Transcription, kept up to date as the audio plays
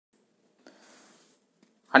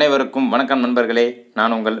அனைவருக்கும் வணக்கம் நண்பர்களே.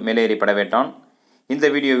 நான் உங்கள் மேலேறி படவேட்டான். இந்த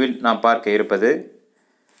வீடியோவில் நாம் பார்க்க இருப்பது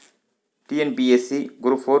டிஎன்பிஎஸ்சி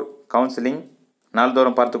குரூப் 4 கவுன்சிலிங்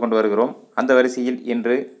நாள்தோறும் பார்த்து கொண்டு வருகிறோம். அந்த வரிசையில்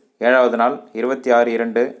இன்று 7வது நாள்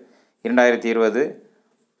 26/2/2020.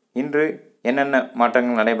 இன்று என்னென்ன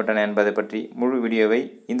மாற்றங்கள் நடைபெற்றன என்பதை பற்றி முழு வீடியோவை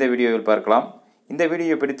இந்த வீடியோவில் பார்க்கலாம். இந்த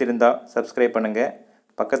வீடியோ பிடித்திருந்தால் சப்ஸ்கிரைப் பண்ணுங்கள்,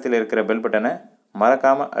 பக்கத்தில் இருக்கிற பெல் பட்டனை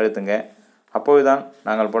மறக்காமல் அழுத்துங்க. அப்போதுதான்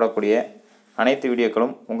நாங்கள் போடக்கூடிய அனைத்து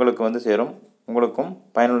வீடியோக்களும் உங்களுக்கு வந்து சேரும், உங்களுக்கும்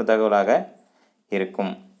பயனுள்ள தகவலாக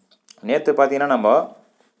இருக்கும். நேற்று பார்த்தீங்கன்னா நம்ம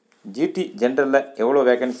ஜிடி ஜென்ரலில் எவ்வளோ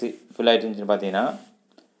வேக்கன்சி ஃபில் ஆகிட்டுருந்துச்சுன்னு பார்த்தீங்கன்னா,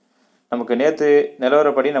 நமக்கு நேற்று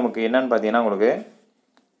நிலவரப்படி நமக்கு என்னன்னு பார்த்தீங்கன்னா, உங்களுக்கு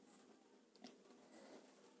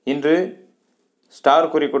இன்று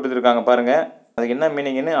ஸ்டார் குறி கொடுத்துருக்காங்க பாருங்கள். அதுக்கு என்ன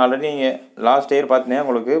மீனிங்னு ஆல்ரெடி நீங்கள் லாஸ்ட் இயர் பார்த்தீங்கன்னா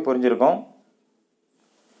உங்களுக்கு புரிஞ்சிருக்கும்.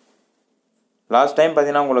 லாஸ்ட் டைம்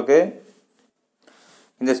பார்த்தீங்கன்னா உங்களுக்கு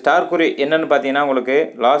இந்த ஸ்டார் குறி என்னென்னு பார்த்தீங்கன்னா, உங்களுக்கு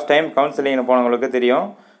லாஸ்ட் டைம் கவுன்சிலிங்கில் போனவங்களுக்கு தெரியும்.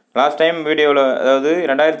 லாஸ்ட் டைம் வீடியோவில், அதாவது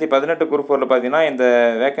 2018 குரூப் 4 பார்த்தீங்கன்னா இந்த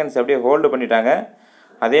வேக்கன்சி அப்படியே ஹோல்டு பண்ணிட்டாங்க.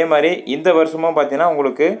 அதே மாதிரி இந்த வருஷமும் பார்த்தீங்கன்னா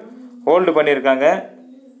உங்களுக்கு ஹோல்டு பண்ணியிருக்காங்க.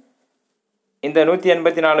 இந்த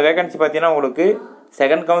 184 வேக்கன்சி பார்த்தீங்கன்னா உங்களுக்கு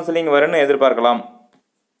செகண்ட் கவுன்சிலிங் வரும்னு எதிர்பார்க்கலாம்.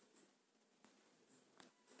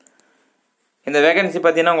 இந்த வேக்கன்சி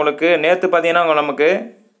பார்த்தீங்கன்னா உங்களுக்கு நேற்று பார்த்தீங்கன்னா நமக்கு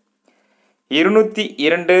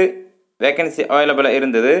 202 வேக்கன்சி அவைலபிளாக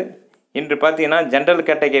இருந்தது. இன்று பார்த்தீங்கன்னா ஜென்ரல்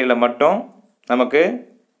கேட்டகரியில் மட்டும் நமக்கு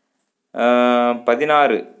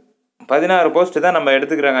 16 போஸ்ட்டு தான் நம்ம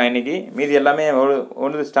எடுத்துக்கிறாங்க இன்றைக்கி. மீதி எல்லாமே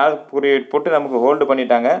ஒன்று ஸ்டார் குறியீட் போட்டு நமக்கு ஹோல்டு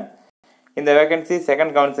பண்ணிட்டாங்க. இந்த வேக்கன்சி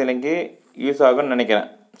செகண்ட் கவுன்சிலிங்க்கு யூஸ் ஆகும்னு நினைக்கிறேன்.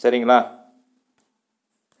 சரிங்களா?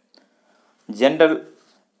 ஜென்ரல்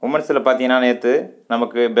உமன்ஸில் பார்த்தீங்கன்னா நேற்று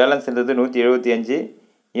நமக்கு பேலன்ஸ் இருந்தது 175.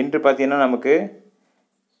 இன்று பார்த்தீங்கன்னா நமக்கு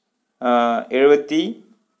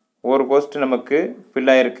 71 போஸ்ட்டு நமக்கு ஃபில்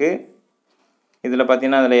ஆகிருக்கு. இதில்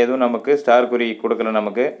பார்த்தீங்கன்னா அதில் எதுவும் நமக்கு ஸ்டார் குறி கொடுக்கல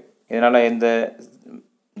நமக்கு. இதனால் இந்த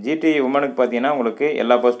ஜிடி உமனுக்கு பார்த்தீங்கன்னா உங்களுக்கு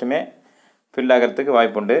எல்லா போஸ்ட்டுமே ஃபில் ஆகிறதுக்கு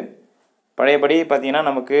வாய்ப்புண்டு. பழையபடி பார்த்தீங்கன்னா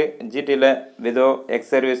நமக்கு ஜிடியில் விதோ,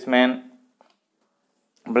 X serviceman,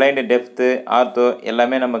 blind, depth, ortho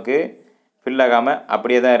எல்லாமே நமக்கு ஃபில் ஆகாமல்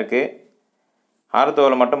அப்படியே தான் இருக்குது.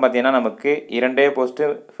 ஆர்த்தோவில் மட்டும் பார்த்தீங்கன்னா நமக்கு 2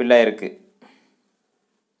 போஸ்ட்டு ஃபில் ஆகிருக்கு.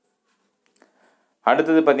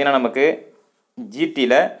 அடுத்தது பார்த்தீங்கன்னா நமக்கு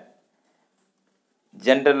ஜிடியில்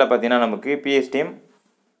ஜென்ரலில் பார்த்தீங்கன்னா நமக்கு பிஎஸ்டிஎம்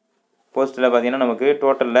போஸ்ட்டில் பார்த்தீங்கன்னா நமக்கு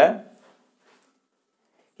டோட்டலில்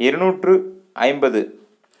 250.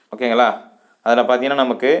 ஓகேங்களா? அதில் பார்த்தீங்கன்னா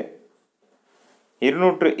நமக்கு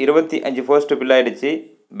 225 போஸ்ட்டு ஃபில் ஆகிடுச்சு.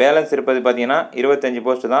 பேலன்ஸ் இருப்பது பார்த்தீங்கன்னா 25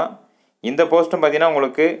 போஸ்ட்டு தான். இந்த போஸ்ட்டும் பார்த்தீங்கன்னா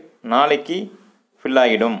உங்களுக்கு நாளைக்கு ஃபில்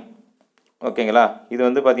ஆகிடும். ஓகேங்களா? இது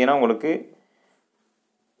வந்து பார்த்தீங்கன்னா உங்களுக்கு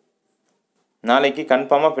நாளைக்கு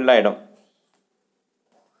கன்ஃபார்மாக ஃபில் ஆகிடும்.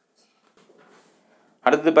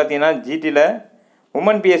 அடுத்தது பார்த்தீங்கன்னா ஜிடியில்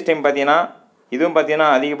உமன் பிஎஸ்டிஎம் பார்த்தீங்கன்னா இதுவும் பார்த்தீங்கன்னா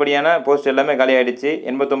அதிகப்படியான போஸ்ட் எல்லாமே காலி ஆகிடுச்சு.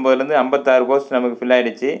 89லேருந்து 56 போஸ்ட் நமக்கு ஃபில்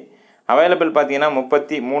ஆகிடுச்சு. அவைலபிள் பார்த்தீங்கன்னா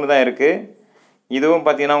 33 தான் இருக்குது. இதுவும்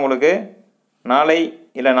பார்த்தீங்கன்னா உங்களுக்கு நாளை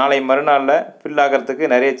இல்லை நாளை மறுநாளில் ஃபில்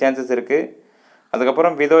ஆகிறதுக்கு நிறைய சான்சஸ் இருக்குது.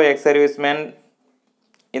 அதுக்கப்புறம் விதோ, எக்ஸ் சர்வீஸ்மேன்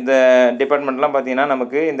இந்த டிபார்ட்மெண்ட்லாம் பார்த்தீங்கன்னா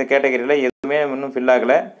நமக்கு இந்த கேட்டகரியில் எதுவுமே இன்னும் ஃபில்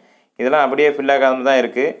ஆகலை. இதெல்லாம் அப்படியே ஃபில் ஆகாமல் தான்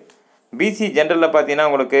இருக்குது. பிசி ஜென்ரலில் பார்த்தீங்கன்னா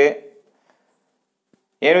உங்களுக்கு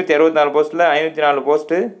 764 போஸ்ட்டில் 504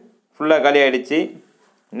 போஸ்ட்டு ஃபுல்லாக காலி ஆகிடுச்சு.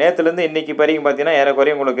 நேற்றுலேருந்து இன்றைக்கி வரைக்கும் பார்த்தீங்கன்னா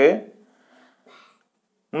ஏறக்குறைய உங்களுக்கு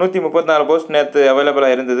 334 போஸ்ட் நேற்று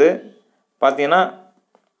அவைலபிளாக இருந்தது. பார்த்தீங்கன்னா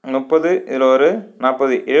 30, இதில் ஒரு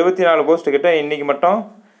 40, 74 போஸ்ட்டு கிட்ட இன்றைக்கி மட்டும்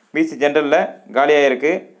பிசி ஜென்ரலில் காலியாக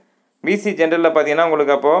இருக்குது. பிசி ஜென்ரலில் பார்த்தீங்கன்னா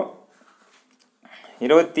உங்களுக்கு அப்போது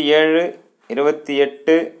 27,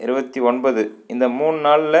 28, 29 இந்த 3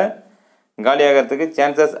 நாளில் காலியாகிறதுக்கு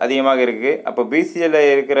சான்சஸ் அதிகமாக இருக்குது. அப்போ பிசியில்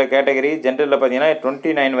இருக்கிற கேட்டகரி ஜென்ரலில் பார்த்தீங்கன்னா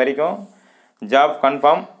 29 வரைக்கும் ஜாப்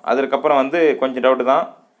கன்ஃபார்ம். அதுக்கப்புறம் வந்து கொஞ்சம் டவுட்டு தான்.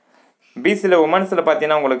 பிசியில் உமன்ஸில்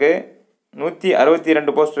பார்த்தீங்கன்னா உங்களுக்கு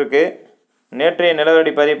 162 போஸ்ட் இருக்குது. நேற்றைய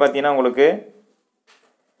நிலவரடி படி பார்த்தீங்கன்னா உங்களுக்கு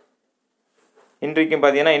இன்றைக்கும்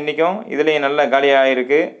பார்த்தீங்கன்னா இன்றைக்கும் இதுலேயும் நல்ல காலியாக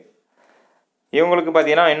இருக்குது. இவங்களுக்கு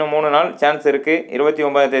பார்த்தீங்கன்னா இன்னும் 3 நாள் சான்ஸ் இருக்குது.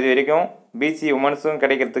 29ஆம் தேதி வரைக்கும் பிசி உமன்ஸும்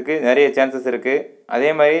கிடைக்கிறதுக்கு நிறைய சான்சஸ் இருக்குது. அதே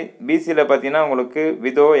மாதிரி பிசியில் பார்த்தீங்கன்னா உங்களுக்கு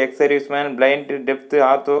விதோ, X serviceman, blind, depth,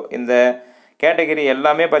 ortho இந்த கேட்டகரி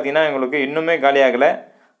எல்லாமே பார்த்தீங்கன்னா உங்களுக்கு இன்னுமே காலியாகலை,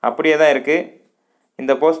 அப்படியே தான் இருக்குது.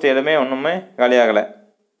 இந்த போஸ்ட் எதுவுமே ஒன்றுமே காலியாகலை.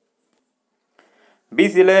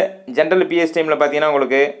 பிசியில் ஜென்ரல் பிஎஸ்டிஎம்மில் பார்த்தீங்கன்னா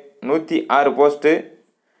உங்களுக்கு 106 போஸ்ட்டு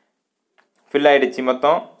ஃபில் ஆகிடுச்சு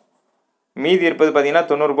மொத்தம். மீதி இருப்பது பார்த்தீங்கன்னா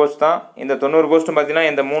 90 போஸ்ட் தான். இந்த 90 போஸ்ட்டும் பார்த்தீங்கன்னா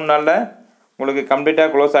இந்த 3 நாளில் உங்களுக்கு கம்ப்ளீட்டாக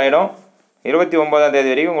க்ளோஸ் ஆகிடும். 29ஆம் தேதி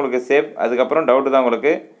வரைக்கும் உங்களுக்கு சேஃப். அதுக்கப்புறம் டவுட்டு தான்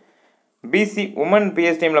உங்களுக்கு. பிசி உமன்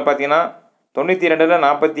பிஎஸ்டிஎம்மில் பார்த்தீங்கன்னா 92ல்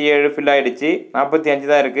 47 ஃபில் ஆகிடுச்சு, 45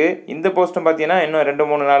 தான் இருக்குது. இந்த போஸ்ட்டும் பார்த்தீங்கன்னா இன்னும்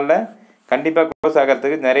 2-3 நாளில் கண்டிப்பாக க்ளோஸ்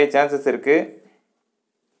ஆகிறதுக்கு நிறைய சான்சஸ் இருக்குது.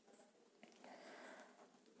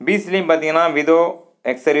 பிசிலையும் பார்த்தீங்கன்னா விதோ,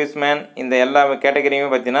 எக்ஸ் சர்வீஸ்மேன் இந்த எல்லா கேட்டகரியுமே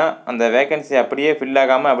பார்த்தீங்கன்னா அந்த வேக்கன்சி அப்படியே ஃபில்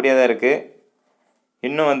ஆகாமல் அப்படியே தான் இருக்குது.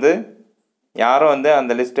 இன்னும் யாரும்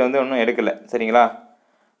அந்த லிஸ்ட்டை இன்னும் எடுக்கலை. சரிங்களா?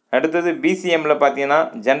 அடுத்தது பிசிஎம்மில் பார்த்தீங்கன்னா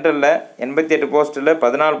ஜென்ரலில் 88 போஸ்ட்டில்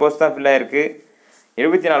 14 போஸ்ட் தான் ஃபில் ஆகிருக்கு,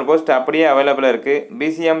 74 போஸ்ட் அப்படியே அவைலபிளாக இருக்குது.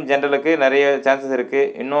 பிசிஎம் ஜென்ரலுக்கு நிறைய சான்சஸ்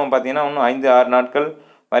இருக்குது. இன்னும் பார்த்தீங்கன்னா இன்னும் 5-6 நாட்கள்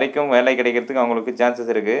வரைக்கும் வேலை கிடைக்கிறதுக்கு அவங்களுக்கு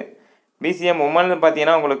சான்சஸ் இருக்குது. பிசிஎம் உமன்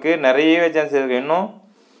பார்த்தீங்கன்னா உங்களுக்கு நிறையவே சான்சஸ் இருக்குது. இன்னும்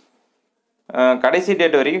கடைசி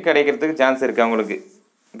டேட் வரைக்கும் கிடைக்கிறதுக்கு சான்ஸ் இருக்குது அவங்களுக்கு.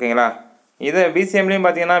 ஓகேங்களா? இதை பிசிஎம்லேயும்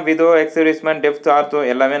பார்த்தீங்கன்னா விதோ, எக்ஸ் சர்வீஸ்மேன், டெப்த், ஆர்த்தோ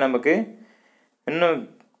எல்லாமே நமக்கு இன்னும்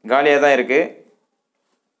காலியாக தான் இருக்குது.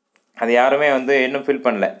 அது யாருமே இன்னும் ஃபில்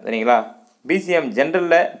பண்ணல. சரிங்களா? பிசிஎம்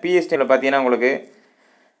ஜென்ரலில் பிஎஸ்டியில் பார்த்தீங்கன்னா உங்களுக்கு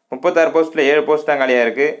 36 போஸ்ட்டில் 7 போஸ்ட் தான் காலியாக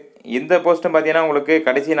இருக்குது. இந்த போஸ்ட்டும் பார்த்தீங்கன்னா உங்களுக்கு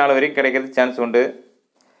கடைசி நாள் வரைக்கும் கிடைக்கிறதுக்கு சான்ஸ் உண்டு.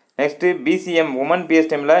 நெக்ஸ்ட்டு பிசிஎம் உமன்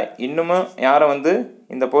பிஎஸ்டிஎம்மில் இன்னமும் யாரும்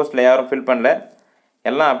இந்த போஸ்ட்டில் யாரும் ஃபில் பண்ணல.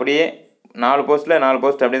 எல்லாம் அப்படியே 4 போஸ்ட்டில் 4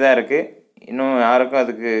 போஸ்ட் அப்படி தான் இருக்குது. இன்னும் யாருக்கும்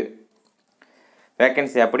அதுக்கு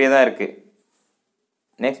வேக்கன்சி அப்படியே தான் இருக்குது.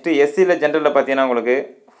 நெக்ஸ்ட்டு எஸ்சியில் ஜென்ரலில் பார்த்தீங்கன்னா உங்களுக்கு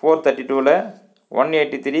 432ல்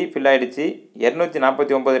 183 ஃபில் ஆகிடுச்சு,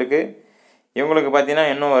 249 இருக்குது. இவங்களுக்கு பார்த்தீங்கன்னா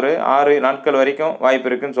இன்னும் ஒரு 6 நாட்கள் வரைக்கும் வாய்ப்பு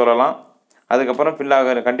இருக்குதுன்னு சொல்லலாம். அதுக்கப்புறம்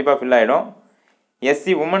கண்டிப்பாக ஃபில் ஆகிடும்.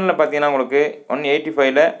 எஸ்சி உமனில் பார்த்தீங்கன்னா உங்களுக்கு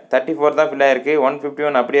 185ல் 34 தான் ஃபில் ஆகிருக்கு,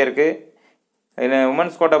 151 அப்படியே இருக்குது. இதில்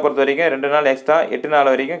உமன்ஸ் கோட்டா பொறுத்த வரைக்கும் 2 நாள் எக்ஸ்ட்ரா 8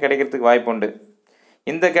 நாள் வரைக்கும் கிடைக்கிறதுக்கு வாய்ப்பு உண்டு.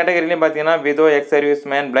 இந்த கேட்டகரிலையும் பார்த்தீங்கன்னா விதோ, எக்ஸ்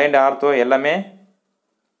சர்வீஸ்மேன், பிளைண்ட், ஆர்த்தோ எல்லாமே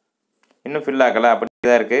இன்னும் ஃபில் ஆகலை, அப்படி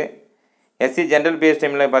தான் இருக்குது. எஸ்சி ஜென்ரல்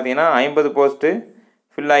பிஎஸ்டிஎம்மில் பார்த்தீங்கன்னா 50 போஸ்ட்டு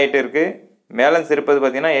ஃபில் ஆகிட்டு இருக்குது. பேலன்ஸ் இருப்பது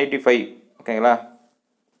பார்த்தீங்கன்னா 85. ஓகேங்களா?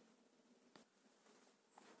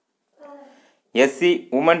 எஸ்சி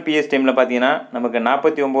உமன் பிஎஸ்டிஎம்மில் பார்த்தீங்கன்னா நமக்கு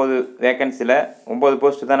 49 வேக்கன்சியில் 9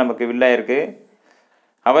 போஸ்ட்டு தான் நமக்கு ஃபில் ஆகிருக்கு.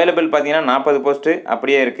 அவைலபிள் பார்த்தீங்கன்னா 40 போஸ்ட்டு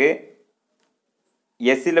அப்படியே இருக்குது.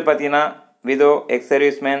 எஸ்சியில் பார்த்தீங்கன்னா விதோ, எக்ஸ்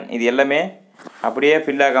சர்வீஸ்மேன் இது எல்லாமே அப்படியே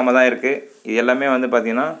ஃபில் ஆகாமல் தான் இருக்குது. இது எல்லாமே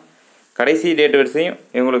பார்த்தீங்கன்னா கடைசி டேட் வரைக்கும்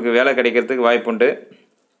இவங்களுக்கு வேலை கிடைக்கிறதுக்கு வாய்ப்புண்டு.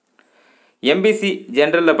 எம்பிசி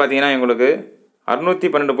ஜென்ரலில் பார்த்தீங்கன்னா இவங்களுக்கு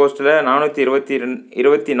 612 போஸ்ட்டில்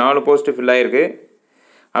 424 போஸ்ட்டு ஃபில் ஆகிருக்கு.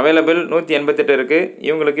 அவைலபிள் 188 இருக்குது.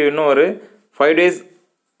 இவங்களுக்கு இன்னும் ஒரு 5 days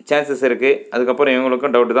சான்சஸ் இருக்குது. அதுக்கப்புறம்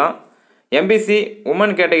இவங்களுக்கும் டவுட்டு தான். எம்பிசி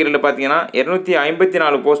உமன் கேட்டகரியில் பார்த்தீங்கன்னா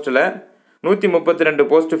 254 போஸ்ட்டில் 132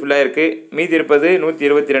 போஸ்ட்டு ஃபில் ஆகிருக்கு. மீதி இருப்பது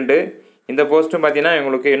 122. இந்த போஸ்ட்டும் பார்த்தீங்கன்னா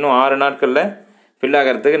இவங்களுக்கு இன்னும் 6 நாட்களில் ஃபில்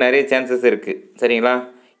ஆகிறதுக்கு நிறைய சான்சஸ் இருக்குது. சரிங்களா?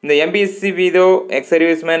 இந்த MBSC, விதோ, X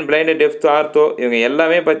serviceman, blind, depth, ortho இவங்க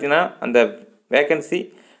எல்லாமே பார்த்தீங்கன்னா அந்த வேக்கன்சி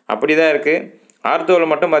அப்படி தான் இருக்குது.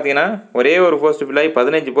 ஆர்த்தோவில் மட்டும் பார்த்தீங்கன்னா ஒரே ஒரு போஸ்ட்டு ஃபில் ஆகி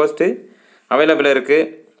 15 போஸ்ட்டு அவைலபிளாக இருக்குது.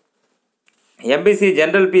 எம்பிசி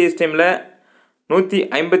ஜென்ரல் பிஎஸ்டிஎம்மில்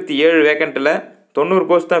 157 வேக்கண்ட்டில் 90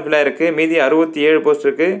 போஸ்ட் தான் ஃபில் ஆகிருக்கு. மீதி 67 போஸ்ட்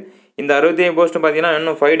இருக்குது. இந்த 67 போஸ்ட்டும் பார்த்தீங்கன்னா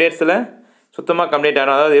இன்னும் 5 daysல சுத்தமாக கம்ப்ளீட்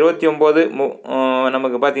ஆகிடும். அதாவது 29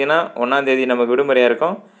 நமக்கு பார்த்தீங்கன்னா 1ஆம் தேதி நமக்கு விடுமுறையாக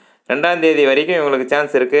இருக்கும். 2ஆம் தேதி வரைக்கும் இவங்களுக்கு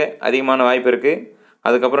சான்ஸ் இருக்குது, அதிகமான வாய்ப்பு இருக்குது.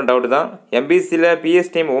 அதுக்கப்புறம் டவுட்டு தான். எம்பிசியில்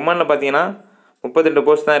பிஎஸ்டிஎம் உமனில் பார்த்தீங்கன்னா 32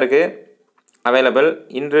 போஸ்ட் தான் இருக்குது அவைலபிள்.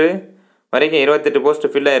 இன்று வரைக்கும் 28 போஸ்ட்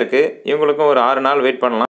ஃபில் ஆகிருக்கு. இவங்களுக்கும் ஒரு 6 நாள் வெயிட்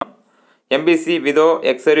பண்ணலாம். எம்பிசி, விதோ,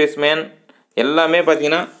 எக்ஸ் சர்வீஸ்மேன் எல்லாமே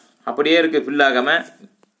பார்த்தீங்கன்னா அப்படியே இருக்குது ஃபில் ஆகாமல்.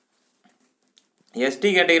 எஸ்டி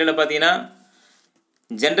கேட்டகரியில் பார்த்தீங்கன்னா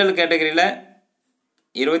ஜென்ரல் கேட்டகரியில்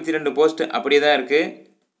 22 போஸ்ட்டு அப்படியே தான் இருக்குது.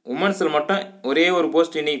 உமன்ஸில் மட்டும் ஒரே ஒரு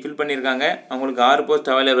போஸ்ட் இன்றைக்கி ஃபில் பண்ணியிருக்காங்க. அவங்களுக்கு 6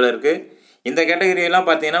 போஸ்ட் அவைலபிளாக இருக்குது. இந்த கேட்டகரியெல்லாம்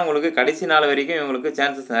பார்த்தீங்கன்னா உங்களுக்கு கடைசி நாள் வரைக்கும் இவங்களுக்கு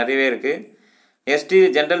சான்சஸ் நிறையவே இருக்குது. எஸ்டி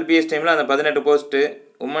ஜென்ரல் பிஎஸ்டிஎம்மில் அந்த 18 போஸ்ட்டு,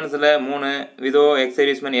 உமன்ஸில் 3, விதோ, எக்ஸ்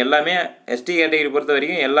சர்வீஸ்மேன் எல்லாமே எஸ்டி கேட்டகரி பொறுத்த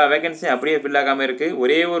வரைக்கும் எல்லா வேகன்சியும் அப்படியே ஃபில் ஆகாமல் இருக்குது.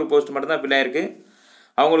 ஒரே ஒரு போஸ்ட் மட்டும் தான் ஃபில் ஆகிருக்கு.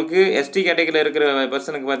 அவங்களுக்கு எஸ்டி கேட்டகரியில் இருக்கிற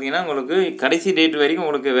பர்சனுக்கு பார்த்தீங்கன்னா உங்களுக்கு கடைசி டேட் வரைக்கும்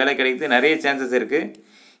உங்களுக்கு வேலை கிடைக்கிறது நிறைய சான்சஸ் இருக்குது.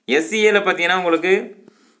 எஸ்சிஏல பார்த்தீங்கன்னா உங்களுக்கு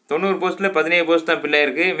 90 போஸ்ட்டில் 17 போஸ்ட் தான் ஃபில்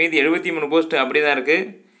ஆகிருக்கு. மீதி 73 போஸ்ட்டு அப்படி தான் இருக்குது.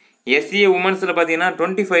 எஸ்சிஏ உமன்ஸில் பார்த்தீங்கன்னா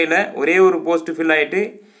 25ல் ஒரே ஒரு போஸ்ட்டு ஃபில் ஆகிட்டு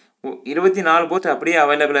 24 போஸ்ட் அப்படியே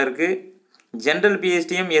அவைலபிளாக இருக்குது. ஜென்ரல்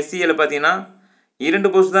பிஎஸ்டிஎம் எஸ்சிஏல பார்த்தீங்கன்னா 2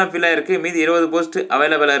 போஸ்ட் தான் ஃபில் ஆகிருக்கு. மீதி 20 போஸ்ட்டு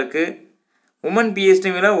அவைலபிளாக இருக்குது. உமன்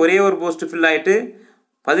பிஎஸ்டிஎம்மில் ஒரே ஒரு போஸ்ட்டு ஃபில் ஆகிட்டு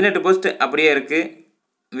 18 போஸ்ட்டு அப்படியே இருக்குது.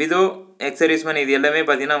 விதோ, எக்ஸ் சர்வீஸ்மேன் இது எல்லாமே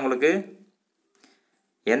பார்த்தீங்கன்னா உங்களுக்கு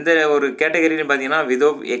எந்த ஒரு கேட்டகரின்னு பார்த்தீங்கன்னா விதோ,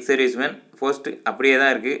 எக்ஸ் சர்வீஸ்மேன் போஸ்ட்டு அப்படியே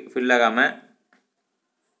தான் இருக்குது ஃபில் ஆகாமல்.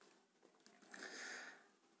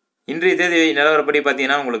 இன்றைய தேதி நிலவரப்படி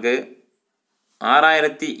பார்த்தீங்கன்னா உங்களுக்கு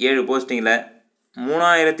 6007 போஸ்டிங்கில்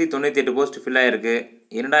 3098 போஸ்ட் ஃபில் ஆகிருக்கு.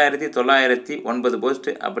 2909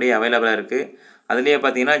 போஸ்ட்டு அப்படியே அவைலபிளாக இருக்குது. அதுலேயே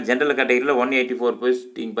பார்த்தீங்கன்னா ஜென்ரல் கேட்டகரியில் 184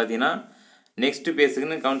 போஸ்டிங் பார்த்தீங்கன்னா நெக்ஸ்ட்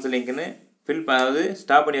பேஸுக்குன்னு கவுன்சிலிங்க்குன்னு அதாவது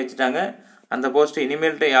ஸ்டாப் பண்ணி வச்சுட்டாங்க. அந்த போஸ்ட்டு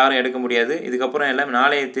இனிமேல்ட்டு யாரும் எடுக்க முடியாது. இதுக்கப்புறம் எல்லாம்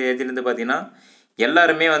நாளைய தேதியிலேருந்து பார்த்தீங்கன்னா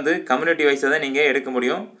எல்லாருமே வந்து கம்யூனிட்டி வைஸாக தான் நீங்கள் எடுக்க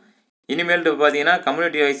முடியும். இனிமேல்ட்டு பார்த்தீங்கன்னா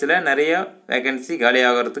கம்யூனிட்டி வைஸில் நிறைய வேகன்சி காலி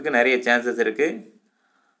ஆகிறதுக்கு நிறைய சான்சஸ் இருக்குது.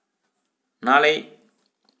 நாளை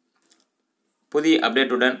புதிய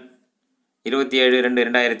அப்டேட்டுடன்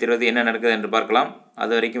 27/2/2020 என்ன நடக்குது என்று பார்க்கலாம்.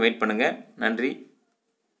 அது வரைக்கும் வெயிட் பண்ணுங்கள். நன்றி.